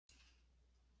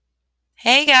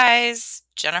Hey guys,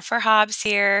 Jennifer Hobbs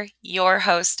here, your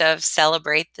host of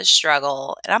Celebrate the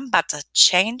Struggle, and I'm about to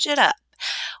change it up.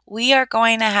 We are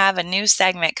going to have a new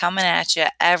segment coming at you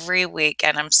every week,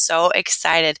 and I'm so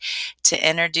excited to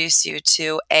introduce you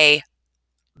to a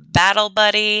battle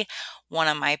buddy, one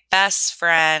of my best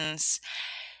friends,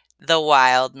 the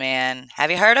Wildman.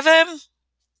 Have you heard of him?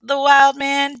 The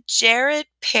Wildman, Jared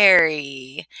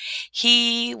Perry.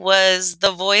 He was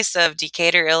the voice of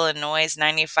Decatur, Illinois'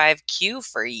 95Q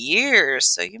for years,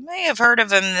 so you may have heard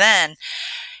of him then.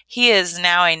 He is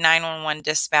now a 911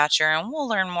 dispatcher, and we'll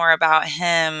learn more about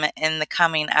him in the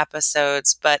coming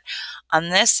episodes. But on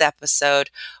this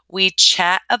episode, we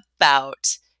chat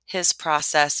about his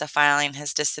process of filing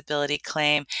his disability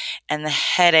claim and the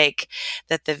headache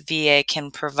that the VA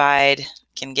can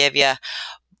give you,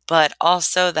 but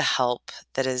also the help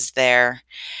that is there.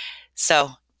 So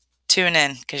tune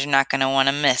in because you're not going to want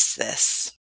to miss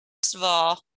this. First of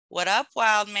all, what up,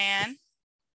 wild man?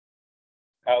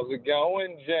 How's it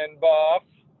going, Jen Buff?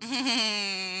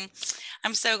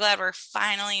 I'm so glad we're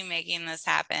finally making this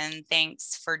happen.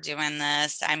 Thanks for doing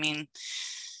this.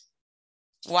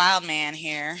 Wild man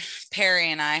here,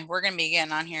 Perry and we're going to be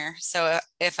getting on here. So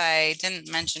if I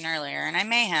didn't mention earlier, and I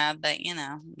may have, but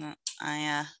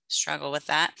I struggle with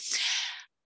that.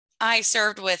 I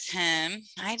served with him.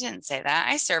 I didn't say that.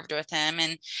 I served with him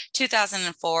in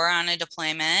 2004 on a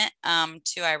deployment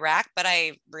to Iraq, but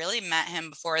I really met him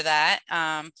before that,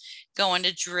 going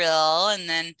to drill and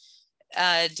then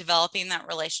developing that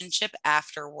relationship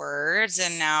afterwards.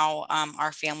 And now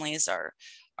our families are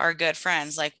good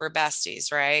friends. Like we're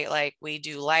besties, right? Like we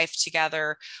do life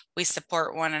together. We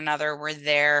support one another. We're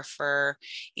there for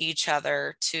each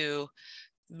other to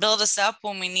build us up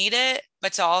when we need it,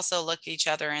 but to also look each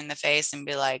other in the face and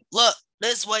be like, look,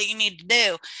 this is what you need to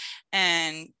do.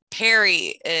 And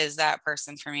Perry is that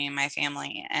person for me and my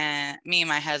family and me and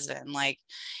my husband. Like,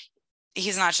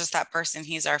 he's not just that person,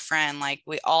 he's our friend. Like,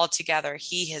 we all together,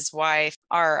 he, his wife,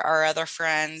 our other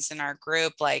friends in our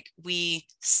group, like, we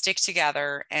stick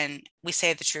together and we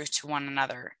say the truth to one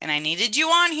another. And I needed you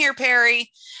on here,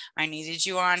 Perry. I needed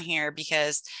you on here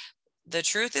because the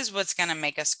truth is what's going to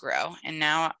make us grow. And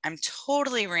now I'm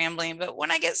totally rambling, but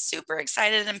when I get super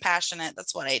excited and passionate,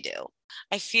 that's what I do.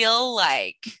 I feel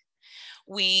like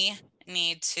we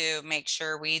need to make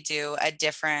sure we need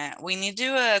to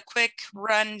do a quick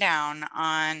rundown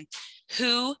on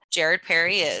who Jared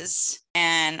Perry is.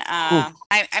 And I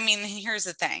mean, here's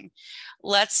the thing.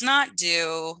 Let's not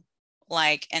do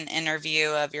like an interview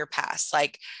of your past.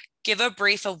 Like, give a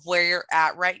brief of where you're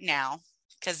at right now,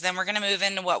 because then we're going to move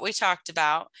into what we talked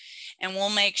about, and we'll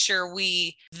make sure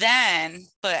we then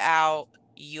put out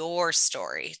your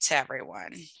story to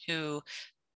everyone who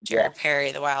Yeah. Jared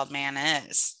Perry, the wild man,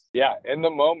 is. Yeah, in the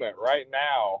moment right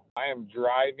now, I am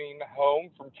driving home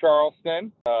from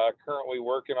Charleston, currently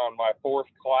working on my fourth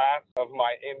class of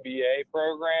my MBA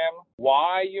program.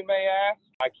 Why, you may ask?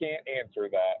 I can't answer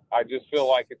that. I just feel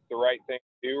like it's the right thing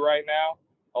to do right now,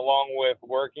 along with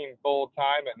working full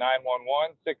time at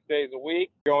 911, 6 days a week,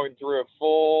 going through a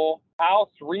full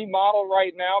house remodel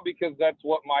right now because that's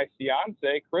what my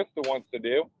fiance, Krista, wants to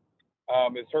do.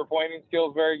 Is her pointing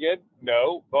skills very good?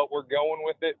 No, but we're going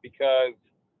with it because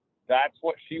that's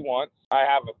what she wants. I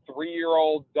have a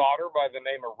 3-year-old daughter by the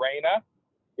name of Raina,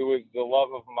 who is the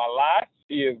love of my life.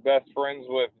 She is best friends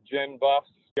with Jen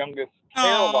Buff's youngest,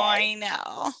 Oh, I Caroline.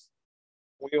 know.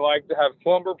 We like to have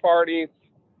slumber parties.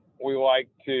 We like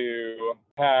to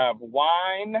have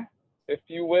wine, if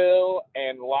you will,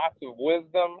 and lots of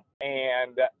wisdom.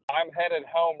 And I'm headed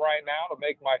home right now to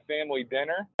make my family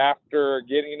dinner after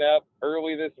getting up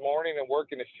early this morning and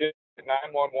working a shift at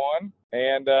 911,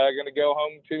 and going to go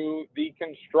home to the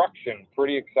construction.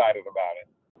 Pretty excited about it.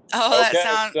 Oh, that Okay,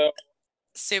 sounds so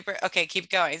super. Okay, keep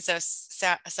going.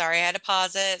 Sorry, I had to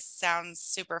pause it. Sounds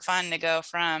super fun to go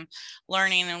from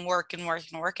learning and working,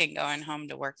 going home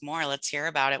to work more. Let's hear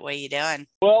about it. What are you doing?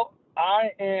 well,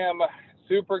 I am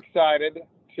super excited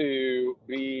to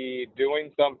be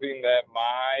doing something that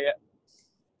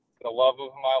the love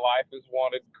of my life has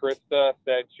wanted. Krista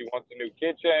said she wants a new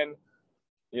kitchen.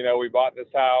 You know, we bought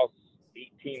this house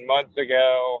 18 months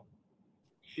ago.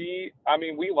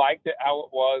 We liked it how it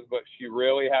was, but she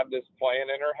really had this plan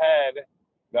in her head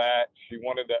that she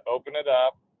wanted to open it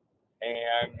up.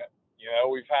 And,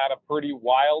 we've had a pretty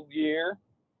wild year,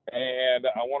 and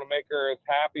I want to make her as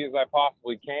happy as I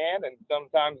possibly can. And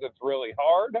sometimes it's really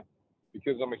hard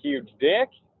because I'm a huge dick.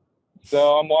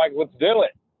 So I'm like, let's do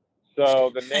it.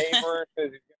 So the neighbor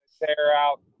says he's going to tear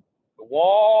out the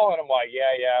wall, and I'm like,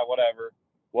 yeah, whatever.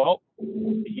 Well,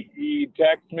 he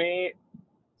texted me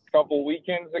a couple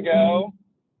weekends ago,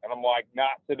 and I'm I'm like,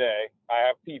 not today. I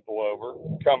have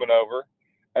people coming over.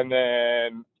 And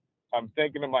then I'm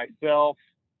thinking to myself,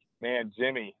 man,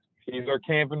 Jimmy, he's our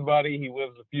camping buddy. He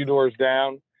lives a few doors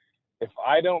down. If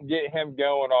I don't get him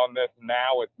going on this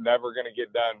now, it's never going to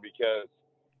get done because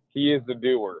he is the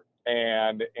doer.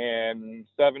 And in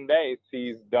 7 days,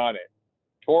 he's done it.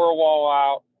 Tore a wall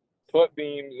out, put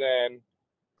beams in,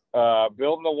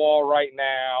 building the wall right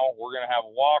now. We're going to have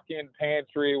a walk-in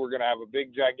pantry. We're going to have a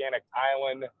big, gigantic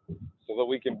island so that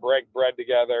we can break bread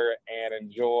together and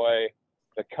enjoy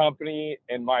the company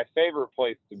in my favorite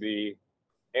place to be,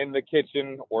 in the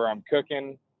kitchen where I'm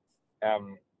cooking.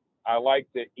 I like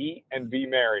to eat and be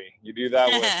merry. You do that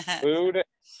with food and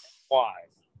wine.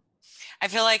 I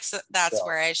feel like that's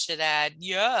where I should add,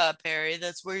 yeah, Perry,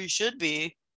 that's where you should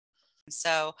be.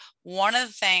 So one of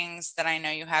the things that I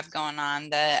know you have going on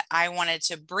that I wanted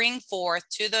to bring forth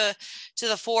to the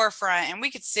forefront, and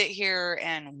we could sit here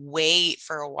and wait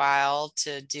for a while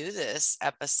to do this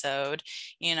episode,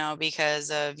 because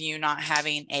of you not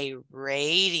having a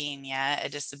rating yet, a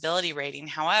disability rating.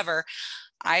 However,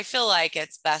 I feel like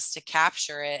it's best to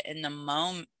capture it in the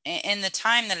moment, in the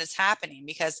time that it's happening,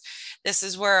 because this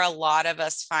is where a lot of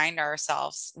us find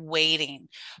ourselves waiting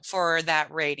for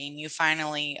that rating. You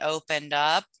finally opened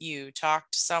up, you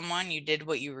talked to someone, you did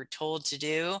what you were told to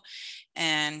do,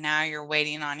 and now you're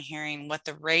waiting on hearing what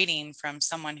the rating from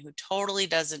someone who totally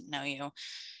doesn't know you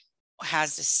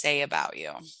has to say about you.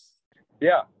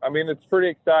 Yeah, I mean, it's pretty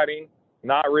exciting.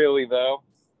 Not really, though,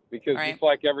 because just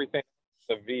like everything,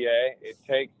 the VA, it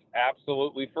takes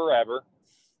absolutely forever.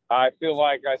 I feel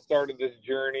like I started this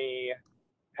journey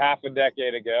half a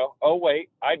decade ago. Oh, wait,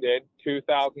 I did.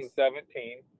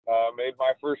 2017. Made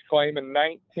my first claim in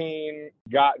 19,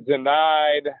 got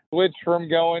denied, switched from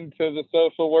going to the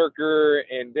social worker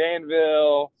in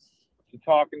Danville to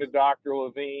talking to Dr.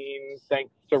 Levine,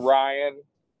 thanks to Ryan.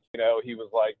 He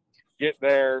was like, get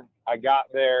there. I got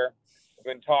there. I've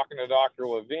been talking to Dr.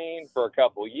 Levine for a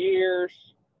couple years.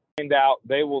 Find out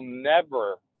they will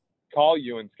never call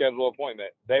you and schedule an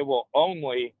appointment. They will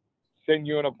only send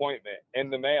you an appointment in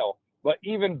the mail. But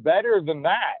even better than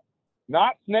that,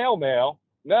 not snail mail.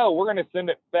 No, we're going to send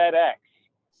it FedEx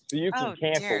so you can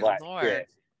cancel that shit.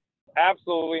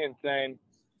 Absolutely insane.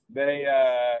 They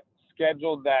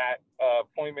scheduled that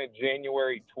appointment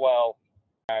January 12th,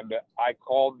 and I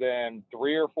called them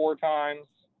 3 or 4 times.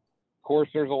 Of course,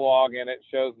 there's a log in it,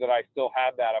 shows that I still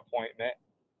had that appointment.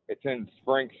 It's in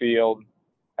Springfield.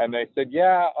 And they said,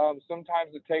 yeah,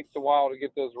 sometimes it takes a while to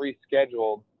get those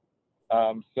rescheduled.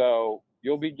 So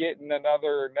you'll be getting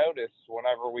another notice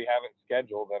whenever we have it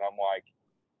scheduled. And I'm like,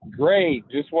 great,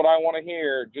 just what I want to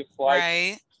hear. Just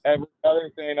like every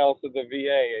other thing else at the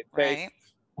VA. It takes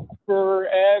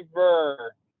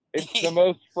forever. It's the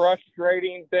most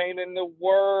frustrating thing in the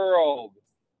world.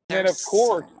 And of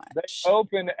course, they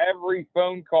open every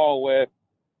phone call with,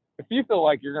 if you feel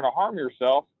like you're going to harm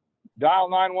yourself, dial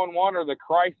 911 or the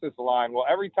crisis line. Well,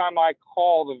 every time I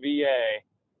call the VA,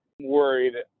 I'm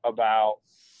worried about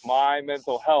my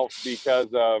mental health because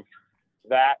of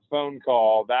that phone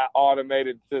call, that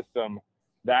automated system,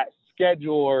 that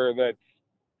scheduler that's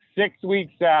 6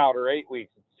 weeks out or 8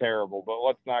 weeks. It's terrible, but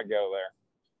let's not go there.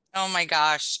 Oh my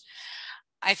gosh.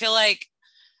 I feel like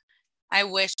I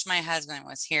wish my husband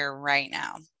was here right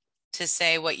now to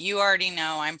say what you already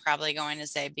know I'm probably going to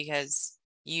say because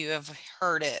you have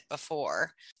heard it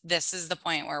before. This is the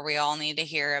point where we all need to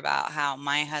hear about how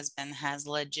my husband has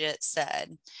legit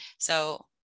said. So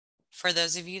for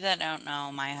those of you that don't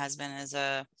know, my husband is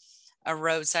a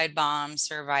roadside bomb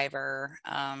survivor,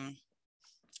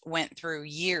 went through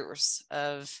years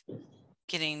of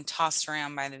getting tossed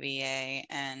around by the VA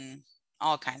and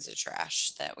all kinds of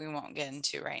trash that we won't get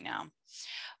into right now.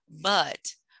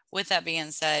 But with that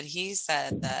being said, he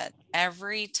said that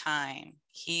every time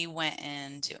he went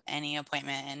into any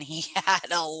appointment, and he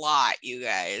had a lot, you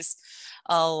guys,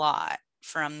 a lot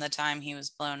from the time he was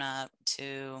blown up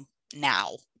to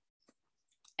now.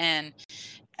 And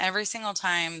every single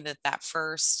time that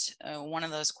first one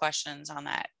of those questions on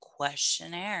that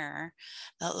questionnaire,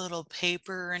 that little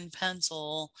paper and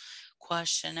pencil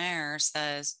questionnaire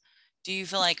says, do you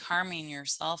feel like harming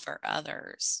yourself or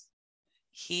others?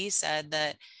 He said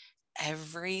that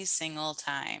every single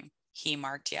time he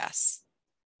marked yes.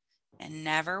 And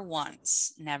never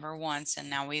once. And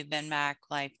now we've been back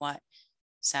like what,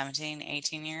 17,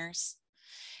 18 years?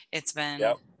 It's been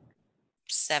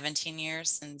 17 years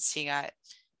since he got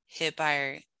hit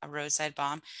by a roadside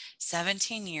bomb.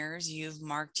 17 years you've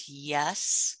marked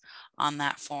yes on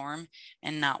that form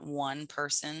and not one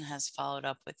person has followed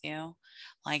up with you.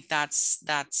 Like that's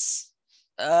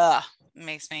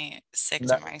makes me sick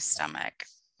to my stomach.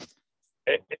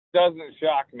 it doesn't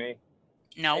shock me.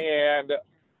 No. And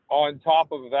on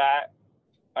top of that,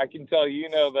 I can tell you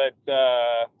know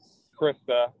that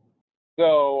Krista.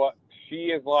 So she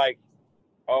is like,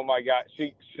 oh my God,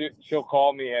 she'll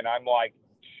call me and I'm like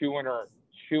chewing her,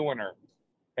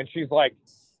 and she's like,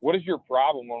 "What is your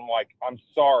problem?" I'm like, "I'm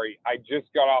sorry, I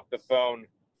just got off the phone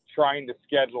trying to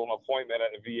schedule an appointment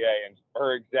at the VA," and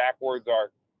her exact words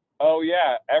are, "Oh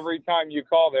yeah, every time you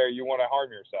call there, you want to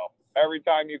harm yourself. Every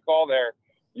time you call there,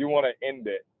 you want to end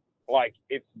it." Like,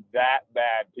 it's that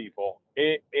bad, people.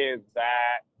 It is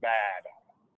that bad.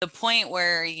 The point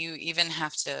where you even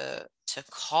have to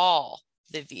call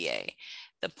the VA,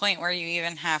 the point where you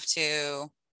even have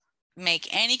to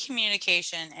make any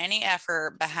communication, any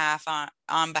effort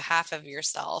on behalf of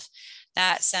yourself,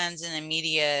 that sends an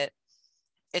immediate,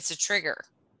 it's a trigger.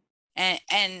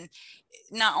 And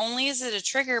not only is it a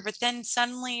trigger, but then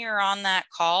suddenly you're on that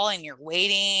call and you're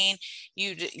waiting.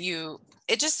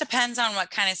 It just depends on what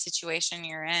kind of situation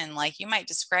you're in. Like, you might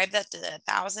describe that to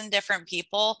 1,000 different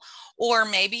people, or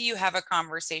maybe you have a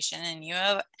conversation and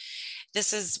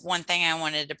this is one thing I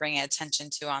wanted to bring attention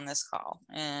to on this call,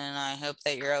 and I hope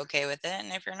that you're okay with it.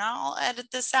 And if you're not, I'll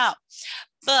edit this out.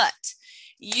 But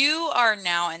you are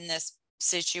now in this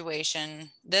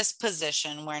situation, this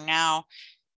position where now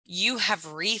you have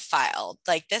refiled.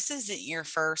 Like, this isn't your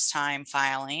first time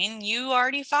filing. You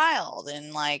already filed.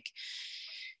 And like,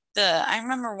 I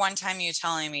remember one time you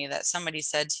telling me that somebody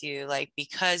said to you, like,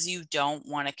 because you don't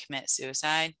want to commit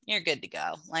suicide, you're good to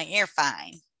go. Like, you're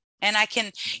fine. And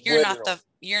Literally.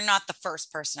 you're not the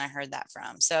first person I heard that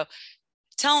from. So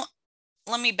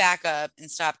let me back up and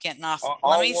stop getting off.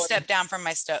 Let me step down from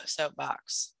my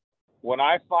soapbox. When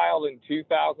I filed in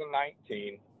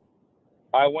 2019,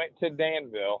 I went to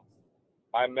Danville.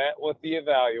 I met with the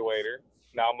evaluator.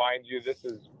 Now, mind you, this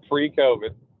is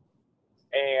pre-COVID.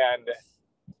 And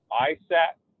I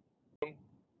sat,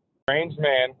 strange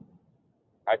man.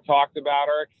 I talked about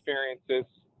our experiences.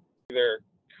 Either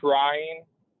crying,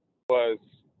 was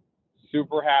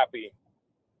super happy,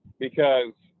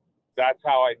 because that's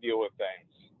how I deal with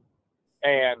things.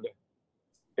 And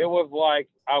it was like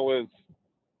I was,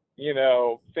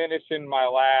 finishing my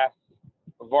last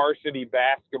varsity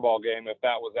basketball game, if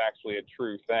that was actually a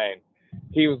true thing.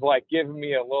 He was like giving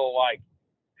me a little like,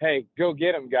 "Hey, go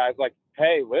get him, guys." Like,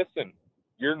 "Hey, listen,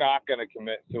 you're not going to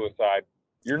commit suicide.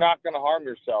 You're not going to harm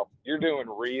yourself. You're doing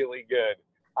really good.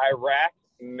 Iraq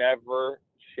never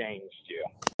changed you."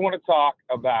 I want to talk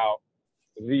about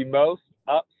the most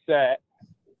upset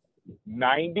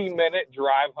 90-minute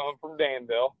drive home from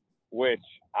Danville, which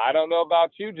I don't know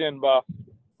about you, Jen Buff,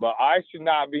 but I should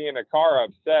not be in a car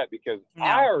upset, because No.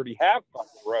 I already have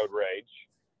fucking road rage.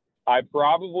 I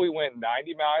probably went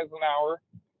 90 miles an hour.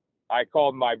 I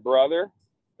called my brother,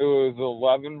 who is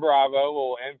 11 Bravo,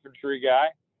 little infantry guy,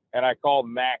 and I called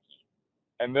Max.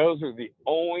 And those are the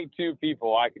only two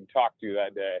people I could talk to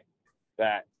that day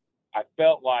that I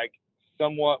felt like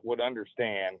somewhat would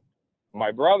understand.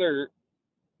 My brother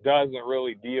doesn't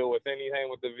really deal with anything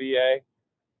with the VA,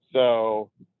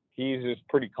 so he's just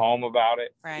pretty calm about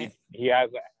it. Right. He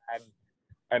hasn't had,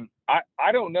 and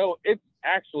I don't know. It's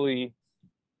actually,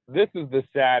 this is the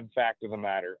sad fact of the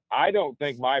matter. I don't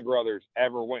think my brothers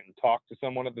ever went and talked to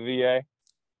someone at the VA,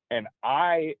 and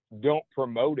I don't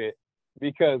promote it,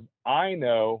 because I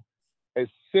know as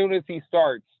soon as he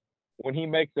starts, when he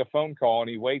makes a phone call and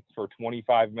he waits for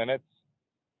 25 minutes,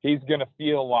 he's going to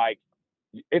feel like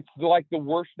it's like the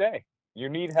worst day. You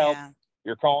need help. Yeah.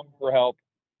 You're calling for help.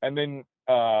 And then,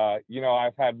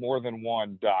 I've had more than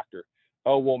one doctor.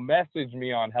 "Oh, well, message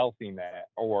me on HealthyNet,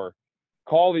 or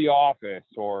call the office,"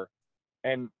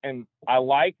 and I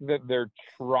like that they're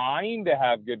trying to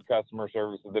have good customer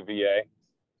service at the VA,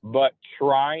 but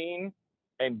trying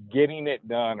and getting it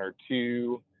done are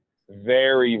two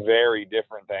very, very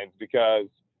different things. Because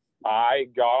I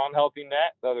got on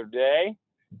HealthyNet the other day,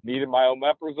 needed my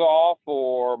omeprazole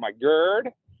for my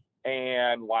GERD,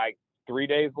 and like 3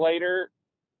 days later,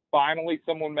 finally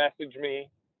someone messaged me.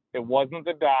 It wasn't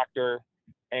the doctor,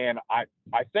 and I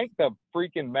think the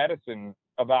freaking medicine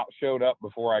about showed up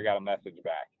before I got a message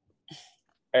back.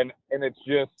 And it's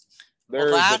just,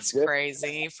 well, that's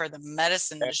crazy for the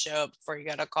medicine to show up before you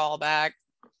got a call back.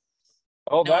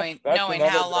 Oh, knowing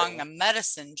how long thing. the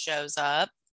medicine shows up.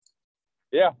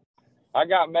 Yeah, I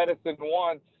got medicine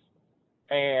once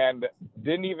and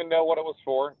didn't even know what it was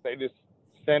for. They just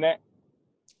sent it,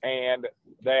 and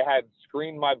they had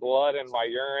screened my blood and my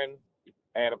urine,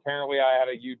 and apparently I had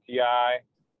a UTI,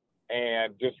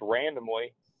 and just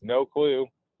randomly, no clue,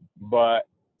 but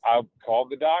I called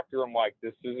the doctor. I'm like,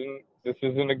 this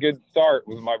isn't a good start. It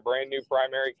was my brand new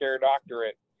primary care doctor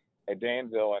at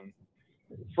Danville, and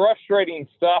frustrating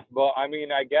stuff, but I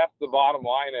mean, I guess the bottom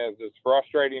line is, as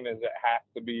frustrating as it has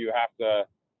to be, you have to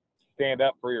stand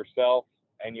up for yourself,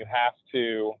 and you have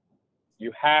to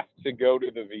go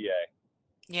to the VA.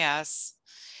 Yes.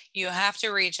 You have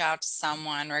to reach out to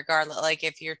someone regardless. Like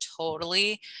if you're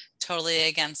totally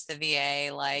against the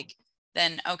VA, like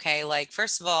then okay, like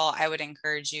first of all, I would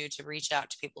encourage you to reach out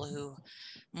to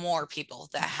more people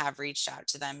that have reached out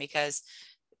to them because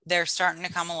they're starting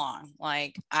to come along.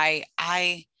 Like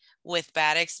I with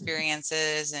bad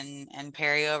experiences and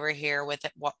Perry over here with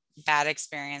what bad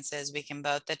experiences, we can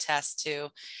both attest to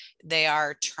they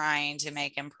are trying to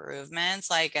make improvements,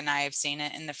 like, and I've seen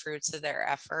it in the fruits of their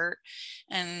effort.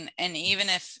 And even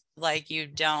if like you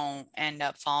don't end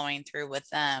up following through with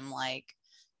them, like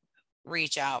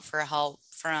reach out for help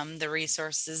from the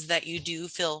resources that you do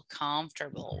feel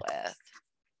comfortable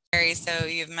with. So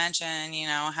you've mentioned,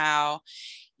 how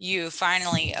you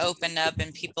finally opened up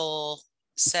and people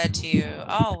said to you,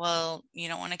 "Oh, well, you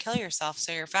don't want to kill yourself,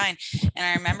 so you're fine." And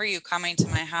I remember you coming to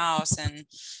my house and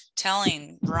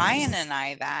telling Ryan and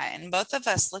I that, and both of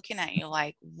us looking at you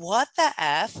like, "What the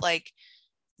F?" Like,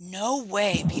 no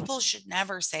way. People should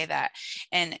never say that.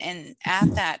 And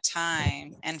at that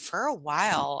time, and for a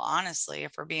while, honestly,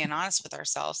 if we're being honest with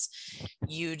ourselves,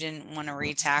 you didn't want to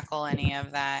retackle any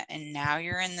of that. And now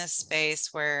you're in this space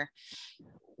where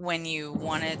when you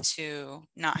wanted to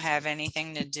not have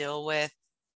anything to deal with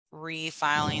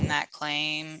refiling that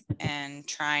claim and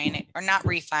trying it, or not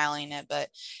refiling it, but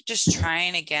just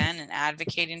trying again and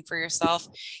advocating for yourself.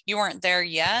 You weren't there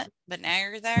yet, but now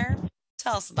you're there.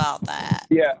 Tell us about that.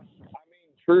 Yeah, I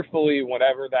mean, truthfully,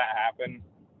 whenever that happened,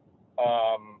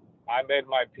 I made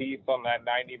my peace on that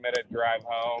 90-minute drive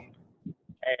home,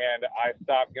 and I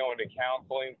stopped going to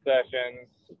counseling sessions.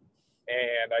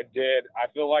 And I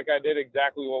feel like I did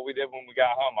exactly what we did when we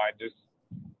got home. I just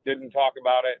didn't talk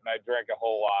about it, and I drank a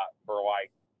whole lot for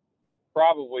like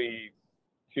probably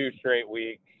 2 straight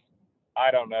weeks.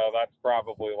 I don't know. That's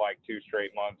probably like 2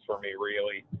 straight months for me,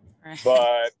 really.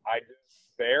 But I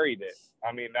just buried it.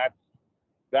 I mean,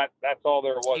 that's all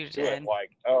there was to it.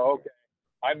 Like, oh, okay,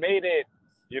 I made it.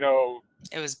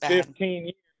 It was bad. 15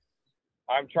 years.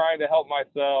 I'm trying to help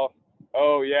myself.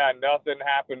 Oh yeah, nothing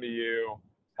happened to you.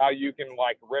 How you can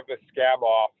like rip a scab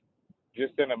off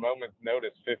just in a moment's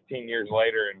notice 15 years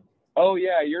later, and oh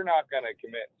yeah, you're not going to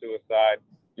commit suicide.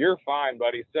 You're fine,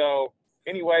 buddy. So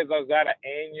anyways, I was at an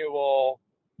annual,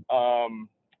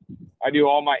 I do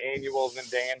all my annuals in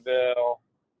Danville,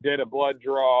 did a blood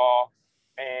draw,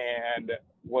 and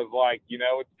was like,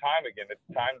 it's time again.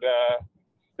 It's time to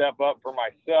step up for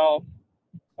myself.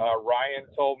 Ryan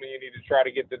told me you need to try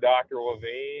to get to Dr.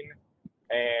 Levine,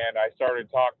 and I started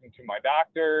talking to my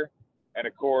doctor, and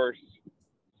of course,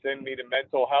 send me to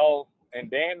mental health in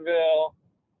Danville,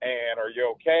 and are you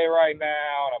okay right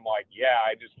now? And I'm like, yeah,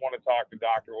 I just want to talk to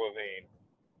Dr. Levine.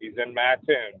 He's in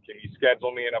Mattoon. Can you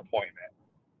schedule me an appointment?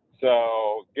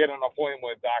 So get an appointment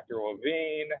with Dr.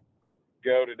 Levine,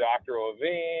 go to Dr.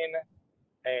 Levine,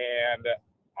 and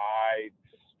I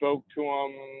spoke to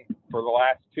him for the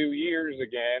last 2 years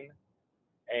again,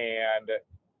 and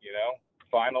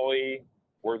finally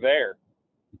we're there.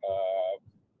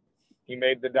 He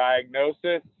made the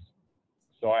diagnosis,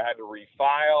 so I had to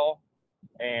refile,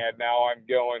 and now I'm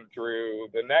going through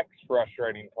the next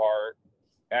frustrating part.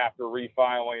 After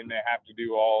refiling, they have to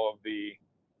do all of the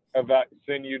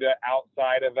send you to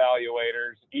outside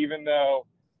evaluators, even though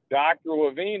Dr.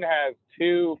 Levine has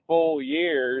 2 full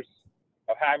years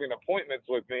of having appointments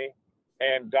with me,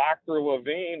 and Dr.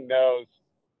 Levine knows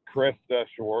Krista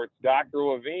Schwartz. Dr.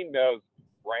 Levine knows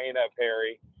Raina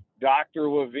Perry. Dr.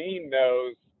 Levine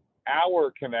knows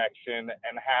our connection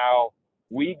and how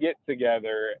we get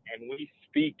together and we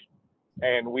speak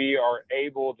and we are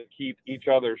able to keep each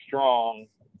other strong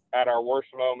at our worst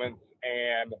moments,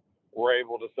 and we're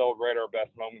able to celebrate our best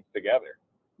moments together.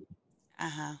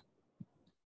 Uh-huh.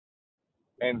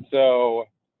 And so,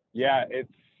 yeah,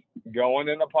 it's going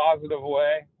in a positive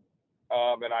way.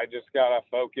 And I just got to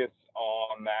focus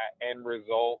on that end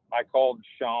result. I called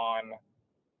Sean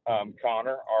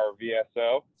Connor, our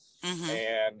VSO,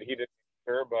 and he didn't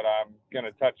answer, but I'm going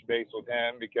to touch base with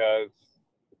him because,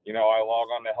 I log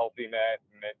on to HealthyNet,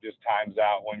 and it just times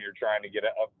out when you're trying to get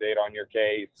an update on your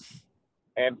case.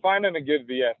 And finding a good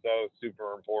VSO is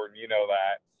super important. You know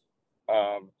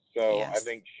that. So yes. I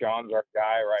think Sean's our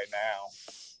guy right now,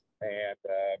 and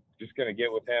just going to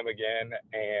get with him again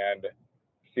and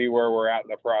see where we're at in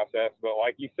the process. But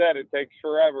like you said, it takes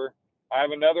forever. I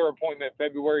have another appointment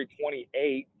February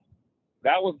 28th.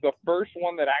 That was the first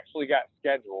one that actually got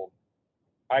scheduled.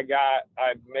 I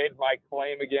made my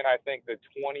claim again, I think the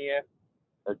 20th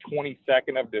or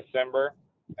 22nd of December,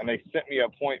 and they sent me an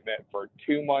appointment for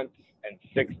 2 months and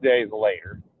 6 days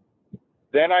later.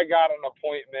 Then I got an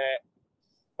appointment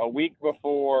a week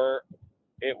before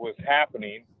it was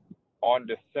happening on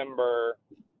December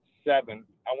 7th.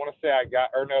 I want to say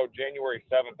January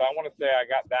 7th. I want to say I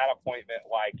got that appointment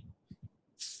like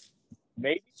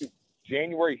maybe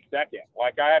January 2nd.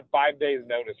 Like I had 5 days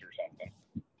notice or something.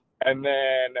 And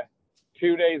then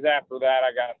 2 days after that,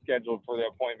 I got scheduled for the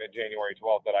appointment January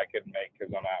 12th that I couldn't make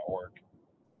because I'm at work.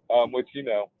 Which, you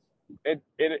know, it's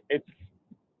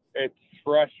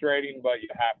frustrating, but you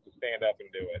have to stand up and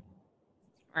do it.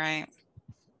 Right.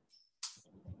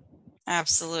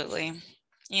 Absolutely.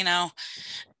 You know,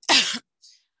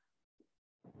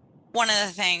 one of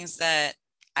the things that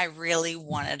I really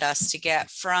wanted us to get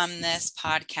from this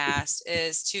podcast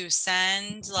is to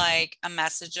send like a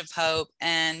message of hope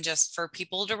and just for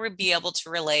people to be able to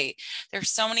relate. There's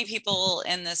so many people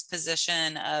in this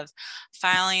position of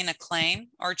filing a claim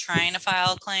or trying to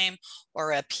file a claim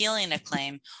or appealing a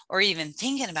claim or even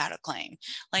thinking about a claim.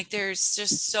 Like there's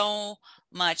just so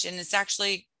much, and it's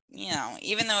actually, you know,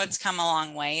 even though it's come a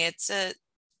long way, it's a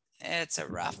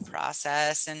rough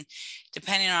process, and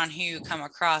depending on who you come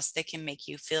across, they can make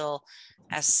you feel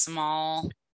as small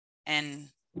and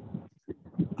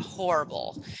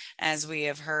horrible as we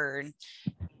have heard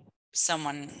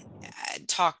someone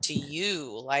talk to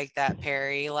you like that,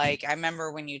 Perry. Like I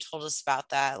remember when you told us about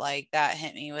that, like that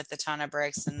hit me with a ton of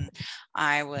bricks, and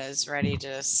I was ready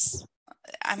to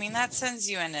I mean, that sends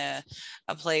you into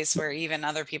a place where even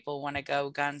other people want to go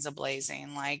guns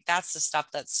a-blazing. Like that's the stuff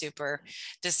that's super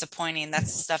disappointing.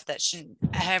 That's the stuff that shouldn't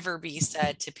ever be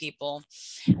said to people.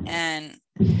 And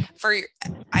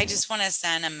I just want to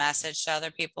send a message to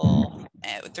other people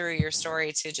through your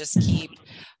story to just keep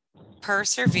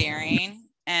persevering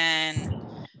and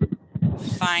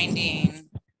finding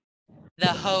the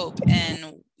hope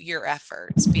in your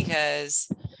efforts, because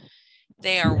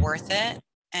they are worth it.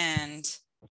 And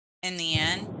in the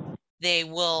end, they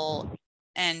will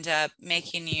end up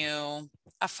making you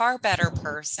a far better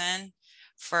person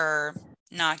for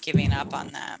not giving up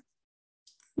on that.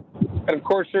 And of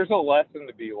course, there's a lesson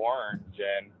to be learned,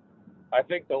 Jen. I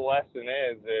think the lesson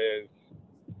is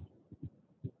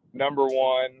number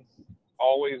one,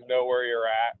 always know where you're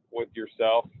at with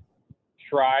yourself.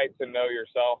 Try to know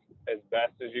yourself as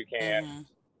best as you can. Mm-hmm.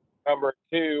 Number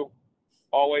two,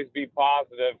 always be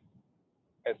positive.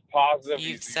 As positive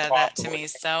You've as said that to me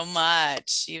so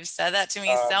much. You've said that to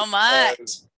me so much.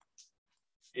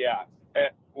 Yeah.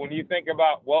 When you think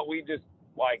about what we just,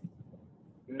 like,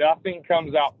 nothing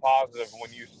comes out positive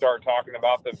when you start talking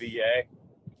about the VA.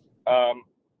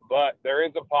 But there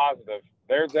is a positive.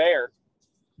 They're there.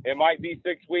 It might be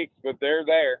 6 weeks, but they're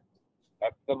there.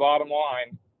 That's the bottom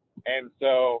line. And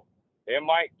so it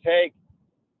might take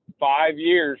 5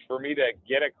 years for me to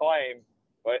get a claim,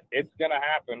 but it's going to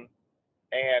happen.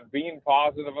 And being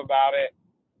positive about it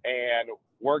and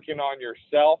working on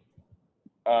yourself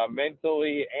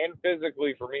mentally and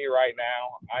physically for me right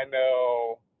now. I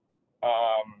know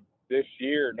this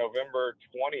year, November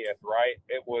 20th, right?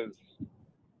 It was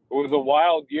a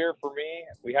wild year for me.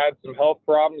 We had some health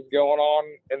problems going on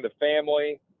in the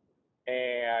family,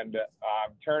 and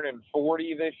I'm turning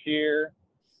 40 this year.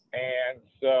 And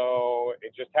so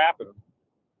it just happened.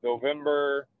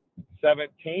 November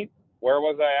 17th. Where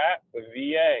was I at? The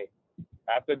VA,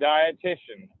 at the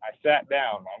dietitian. I sat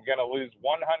down. I'm going to lose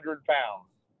 100 pounds.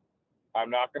 I'm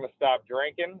not going to stop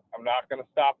drinking. I'm not going to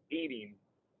stop eating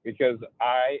because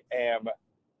I am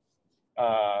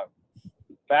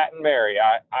fat and merry.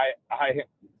 I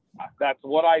that's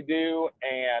what I do,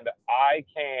 and I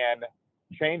can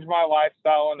change my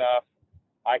lifestyle enough.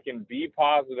 I can be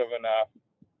positive enough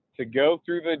to go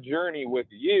through the journey with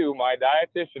you, my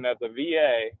dietitian at the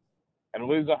VA, and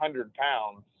lose 100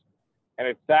 pounds. And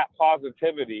it's that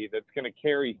positivity that's going to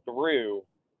carry through.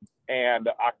 And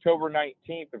October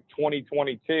 19th of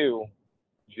 2022,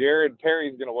 Jared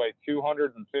Perry's going to weigh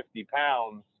 250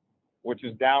 pounds, which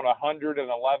is down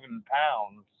 111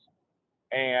 pounds.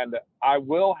 And I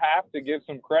will have to give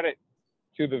some credit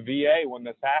to the VA when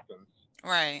this happens.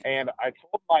 Right. And I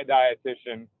told my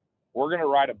dietitian, we're going to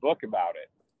write a book about it.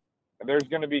 And there's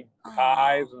going to be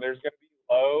highs and there's going to be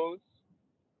lows.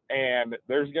 And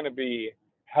there's going to be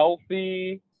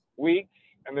healthy weeks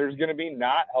and there's going to be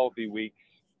not healthy weeks.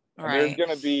 And right. There's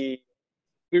going to be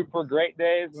super great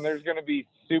days and there's going to be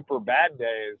super bad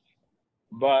days.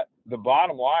 But the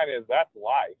bottom line is that's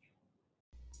life.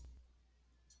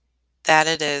 That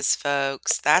it is,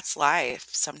 folks. That's life.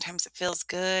 Sometimes it feels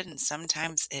good and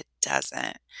sometimes it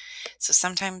doesn't. So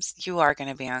sometimes you are going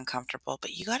to be uncomfortable,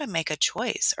 but you got to make a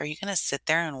choice. Are you going to sit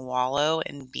there and wallow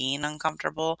in being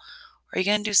uncomfortable? Or are you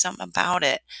going to do something about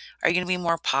it? Are you going to be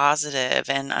more positive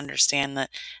and understand that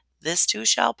this too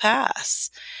shall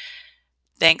pass?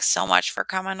 Thanks so much for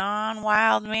coming on,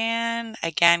 Wildman.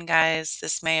 Again, guys,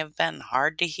 this may have been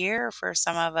hard to hear for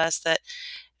some of us that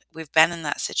we've been in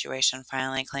that situation,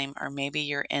 finally claim, or maybe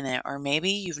you're in it, or maybe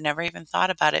you've never even thought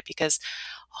about it because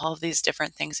all of these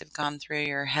different things have gone through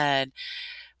your head,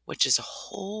 which is a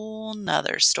whole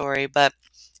nother story. But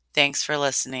thanks for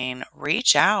listening.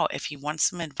 Reach out if you want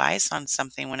some advice on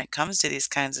something when it comes to these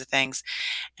kinds of things,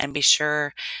 and be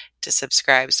sure to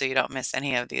subscribe so you don't miss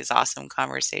any of these awesome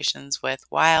conversations with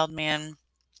Wildman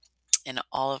and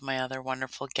all of my other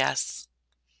wonderful guests.